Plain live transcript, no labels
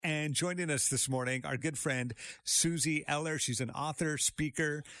And joining us this morning, our good friend, Suzie Eller. She's an author,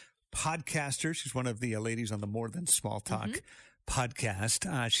 speaker, podcaster. She's one of the ladies on the More Than Small Talk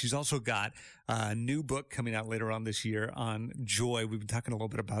podcast. She's also got a new book coming out later on this year on joy. We've been talking a little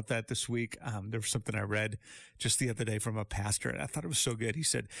bit about that this week. There was something I read just the other day from a pastor, and I thought it was so good. He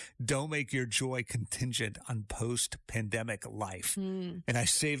said, don't make your joy contingent on post-pandemic life. And I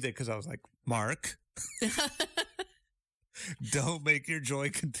saved it because I was like, Mark, don't make your joy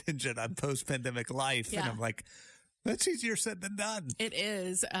contingent on post-pandemic life. Yeah. And I'm like, that's easier said than done. It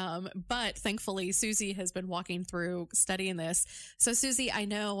is. But thankfully, Suzie has been walking through studying this. So, Suzie, I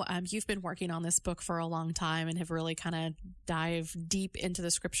know you've been working on this book for a long time and have really kind of dived deep into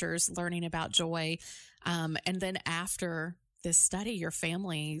the scriptures, learning about joy. And then after this study, your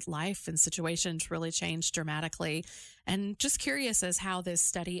family life and situations really changed dramatically. And just curious as how this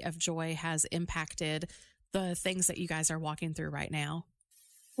study of joy has impacted the things that you guys are walking through right now.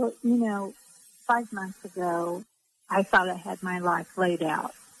 Well, 5 months ago, I thought I had my life laid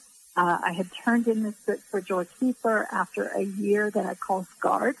out. I had turned in this book for Joy Keeper after a year that I call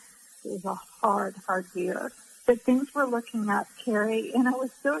scarred. It was a hard year. But things were looking up, Keri, and I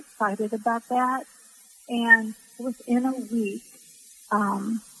was so excited about that. And within a week,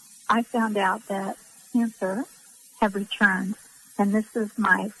 I found out that cancer had returned. And this is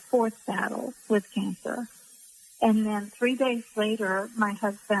my fourth battle with cancer. And then 3 days later, my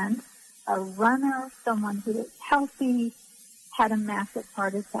husband, a runner, someone who was healthy, had a massive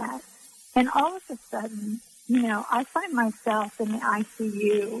heart attack. And all of a sudden, I find myself in the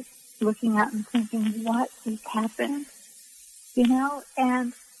ICU looking up and thinking, what has happened?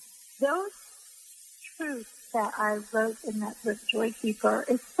 And those truths that I wrote in that book, Joy Keeper,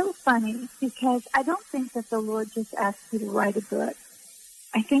 it's so funny because I don't think that the Lord just asks you to write a book.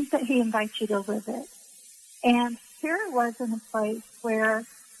 I think that he invites you to live it. And here I was in a place where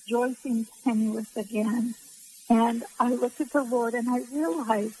joy seemed tenuous again. And I looked at the Lord and I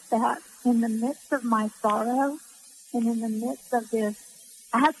realized that in the midst of my sorrow and in the midst of this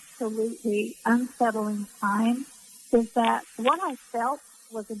absolutely unsettling time is that what I felt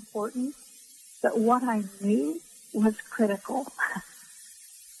was important, but what I knew was critical.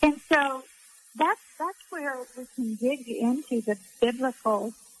 And so that's where we can dig into the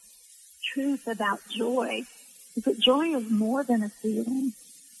biblical truth about joy. Is that joy is more than a feeling.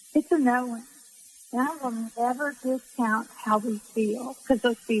 It's a knowing. And I will never discount how we feel because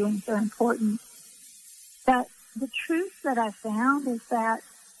those feelings are important. But the truth that I found is that,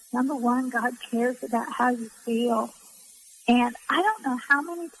 number one, God cares about how you feel. And I don't know how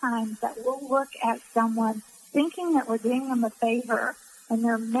many times that we'll look at someone thinking that we're doing them a favor and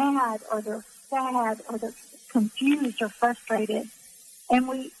they're mad or they're sad or they're confused or frustrated. And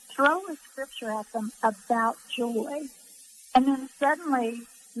we throw a scripture at them about joy. And then suddenly,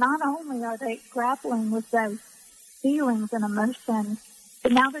 not only are they grappling with those feelings and emotions,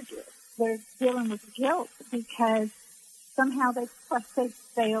 but now they're dealing with guilt because somehow they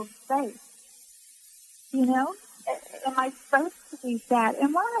failed faith. Am I supposed to be sad?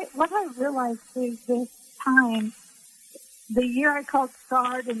 And what I realized through this time, the year I called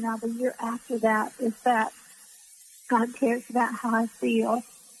scarred and now the year after that, is that God cares about how I feel.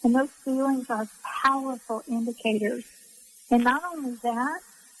 And those feelings are powerful indicators. And not only that,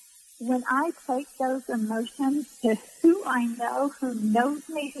 when I take those emotions to who I know, who knows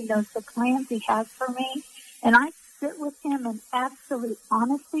me, who knows the plans he has for me, and I sit with him in absolute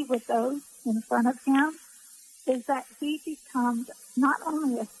honesty with those in front of him, is that he becomes not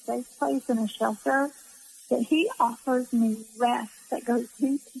only a safe place and a shelter, but he offers me rest that goes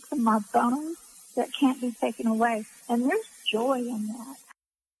deep into my bones that can't be taken away. And there's joy in that.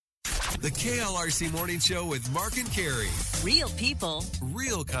 The KLRC Morning Show with Mark and Keri. Real people.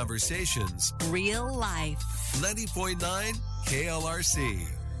 Real conversations. Real life. 90.9 KLRC.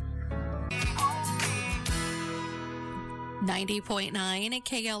 90.9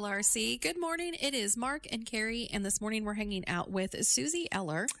 KLRC. Good morning. It is Mark and Keri, and this morning we're hanging out with Suzie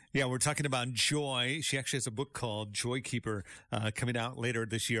Eller. Yeah, we're talking about joy. She actually has a book called Joy Keeper coming out later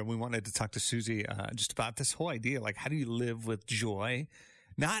this year. And we wanted to talk to Suzie just about this whole idea, like how do you live with joy?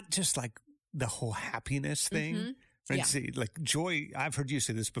 Not just like the whole happiness thing. Mm-hmm. Right? Yeah. See, like joy, I've heard you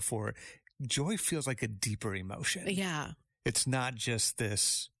say this before. Joy feels like a deeper emotion. Yeah. It's not just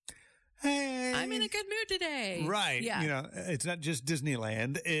this, hey, I'm in a good mood today. Right. Yeah. It's not just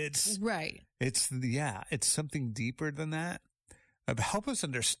Disneyland. It's something deeper than that. Help us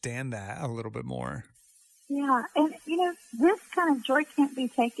understand that a little bit more. Yeah. And, this kind of joy can't be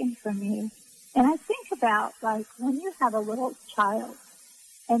taken from you. And I think about, like, when you have a little child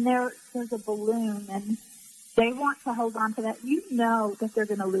and there's a balloon and They want to hold on to that. You know that they're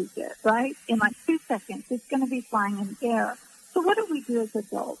going to lose it, right? In like 2 seconds, it's going to be flying in the air. So what do we do as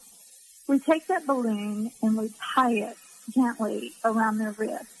adults? We take that balloon and we tie it gently around their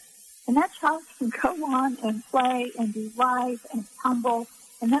wrist. And that child can go on and play and do life and tumble,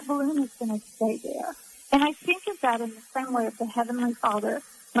 and that balloon is going to stay there. And I think of that in the same way of the Heavenly Father.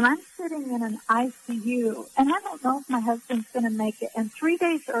 When I'm sitting in an ICU, and I don't know if my husband's going to make it, and 3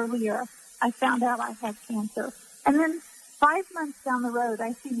 days earlier, I found out I had cancer. And then 5 months down the road,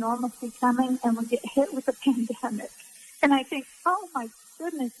 I see normalcy coming, and we get hit with a pandemic. And I think, oh, my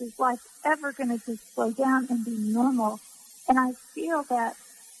goodness, is life ever going to just slow down and be normal? And I feel that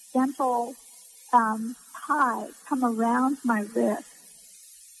gentle tie come around my wrist,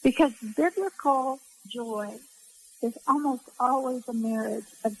 because biblical joy is almost always a marriage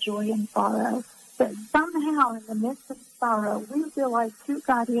of joy and sorrow. But somehow in the midst of sorrow, we realize who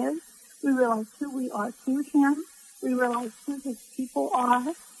God is. We realize who we are to Him. We realize who His people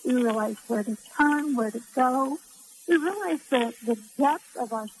are. We realize where to turn, where to go. We realize the depth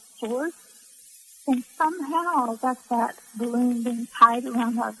of our source. And somehow that's that balloon being tied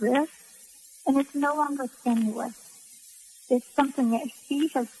around our wrist. And it's no longer tenuous. It's something that He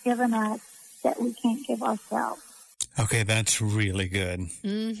has given us that we can't give ourselves. Okay, that's really good.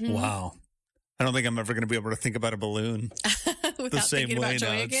 Mm-hmm. Wow. I don't think I'm ever going to be able to think about a balloon the same way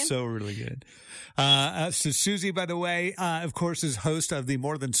now. It's so really good. So Suzie, by the way, of course, is host of the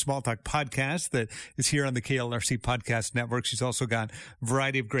More Than Small Talk podcast that is here on the KLRC Podcast Network. She's also got a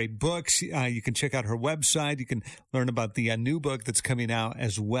variety of great books. You can check out her website. You can learn about the new book that's coming out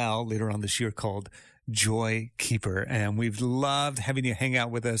as well later on this year called Joy Keeper. And we've loved having you hang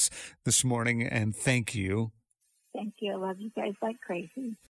out with us this morning, and thank you. Thank you. I love you guys like crazy.